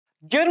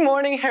Good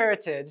morning,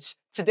 Heritage!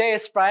 Today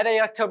is Friday,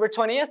 October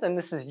 20th, and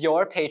this is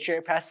your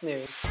Patriot Press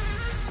News.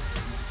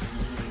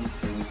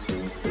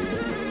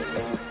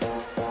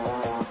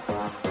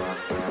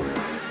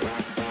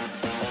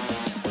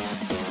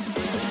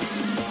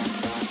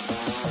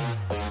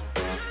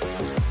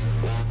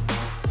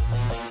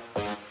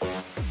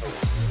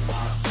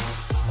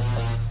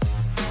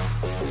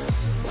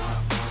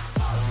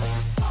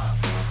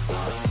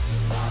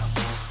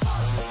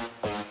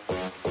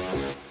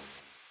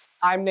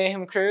 I'm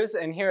Nahum Cruz,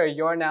 and here are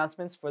your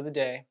announcements for the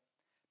day.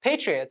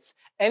 Patriots,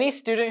 any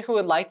student who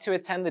would like to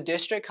attend the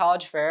District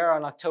College Fair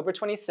on October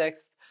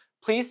 26th,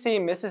 please see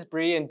Mrs.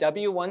 Bree in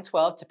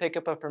W112 to pick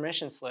up a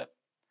permission slip.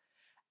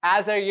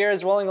 As our year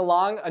is rolling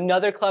along,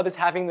 another club is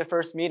having their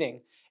first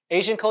meeting.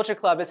 Asian Culture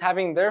Club is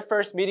having their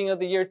first meeting of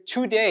the year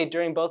today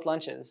during both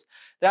lunches.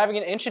 They're having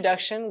an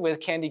introduction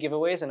with candy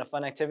giveaways and a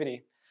fun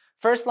activity.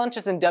 First lunch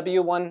is in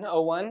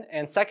W101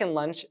 and second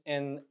lunch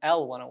in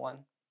L101.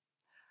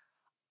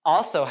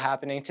 Also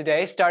happening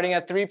today, starting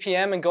at 3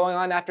 p.m. and going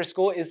on after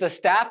school, is the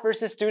staff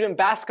versus student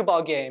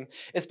basketball game.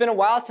 It's been a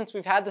while since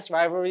we've had this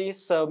rivalry,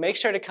 so make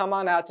sure to come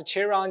on out to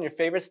cheer on your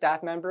favorite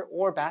staff member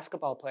or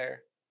basketball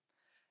player.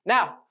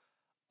 Now,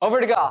 over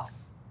to golf.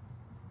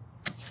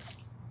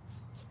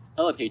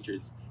 Hello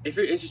Patriots, if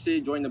you're interested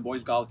in joining the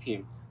boys golf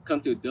team, come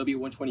to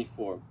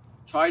W124.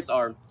 Tries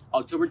are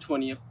October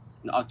 20th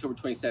and October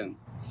 27th.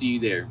 See you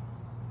there.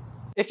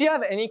 If you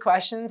have any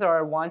questions or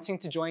are wanting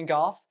to join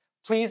golf,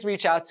 please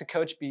reach out to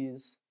Coach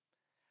Bees.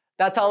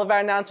 That's all of our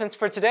announcements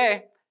for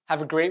today.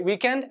 Have a great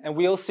weekend, and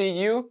we'll see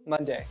you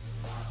Monday.